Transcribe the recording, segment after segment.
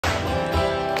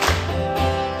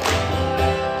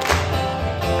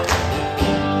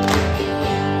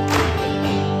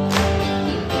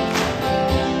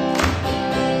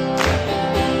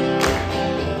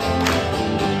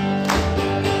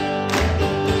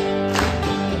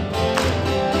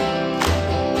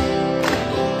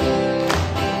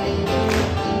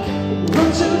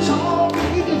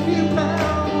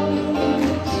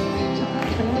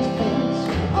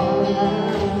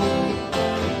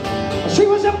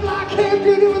I can't do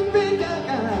it with big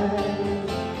eyes.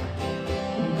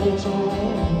 Goes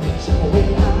on so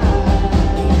way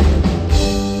high.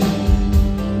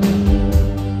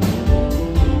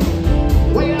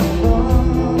 Way up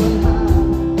from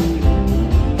high.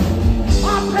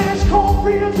 My pants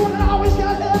cornfields when I always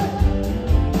got heavy.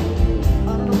 I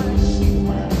don't know how to see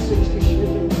when I'm 60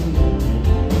 shit.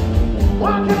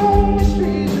 Walking on the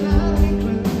streets and I ain't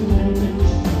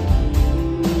clues.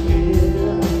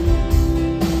 Yeah.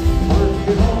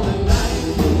 Working on the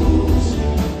night moves.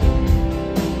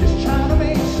 Just trying to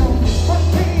make some front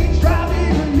page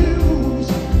driving the news.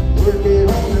 Working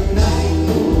on the night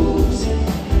moves.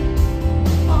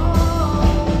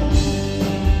 Oh,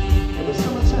 it was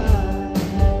summertime.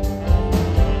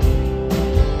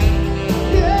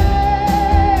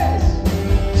 Yes,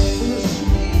 in the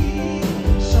sweet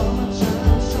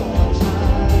summertime,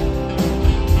 summertime.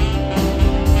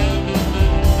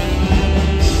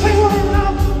 They were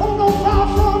around, oh no, far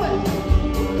from it.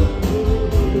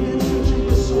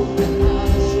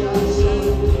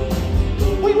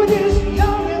 We were just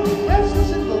young and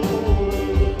restless and bold.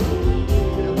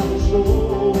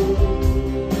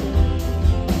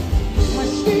 My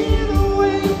steered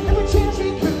away every chance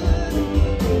we could.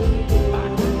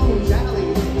 Back roads,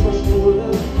 alleys, across the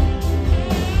wood.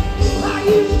 I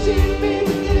used to be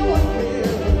with anyone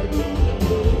care.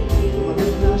 Look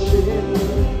at my shit.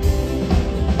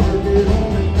 Working on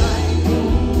the night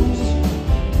moves.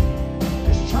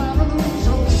 Just trying to lose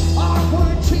those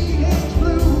awkward teenage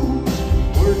blues.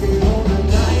 Working on the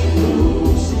night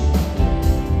moves.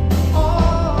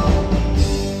 Oh,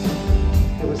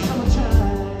 it was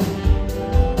summertime.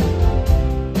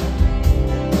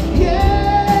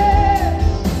 Yes,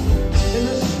 in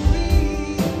the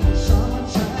sweet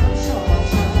summertime,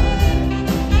 summertime.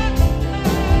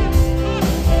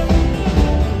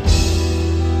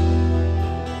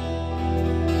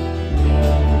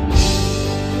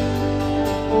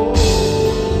 Oh,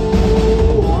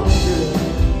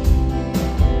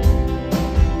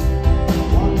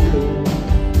 wonder,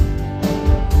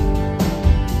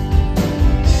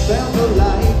 found the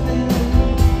lightning,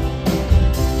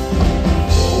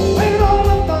 wait on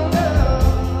the thunder,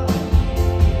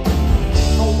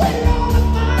 wait on the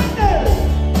thunder.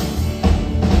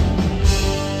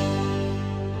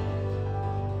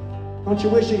 Don't you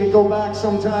wish you could go back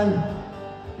sometime?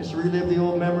 Just relive the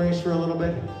old memories for a little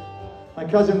bit. My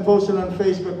cousin posted on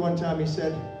Facebook one time, he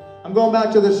said, I'm going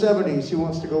back to the 70s, who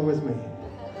wants to go with me?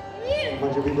 A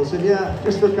bunch of people said, yeah,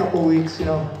 just for a couple weeks, you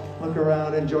know, look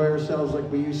around, enjoy ourselves like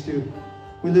we used to.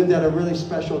 We lived at a really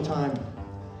special time.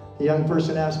 A young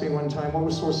person asked me one time, what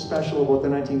was so special about the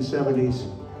 1970s?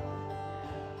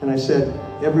 And I said,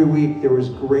 every week there was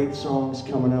great songs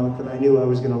coming out that I knew I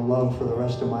was going to love for the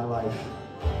rest of my life.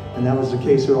 And that was the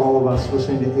case with all of us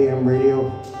listening to AM radio.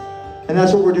 And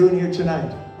that's what we're doing here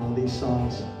tonight on these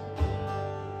songs.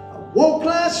 I woke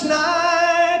last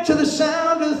night to the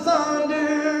sound of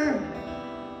thunder.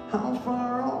 How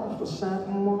far off I sat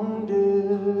and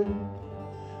wondered.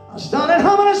 I started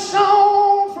humming a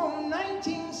song from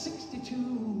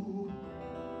 1962.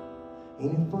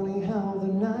 Ain't it funny how the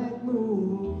night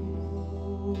moves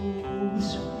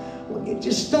when you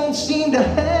just don't seem to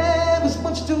have as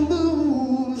much to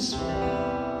lose?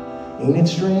 Ain't it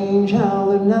strange how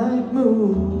the night moves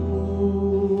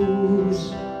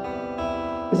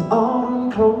with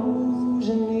autumn close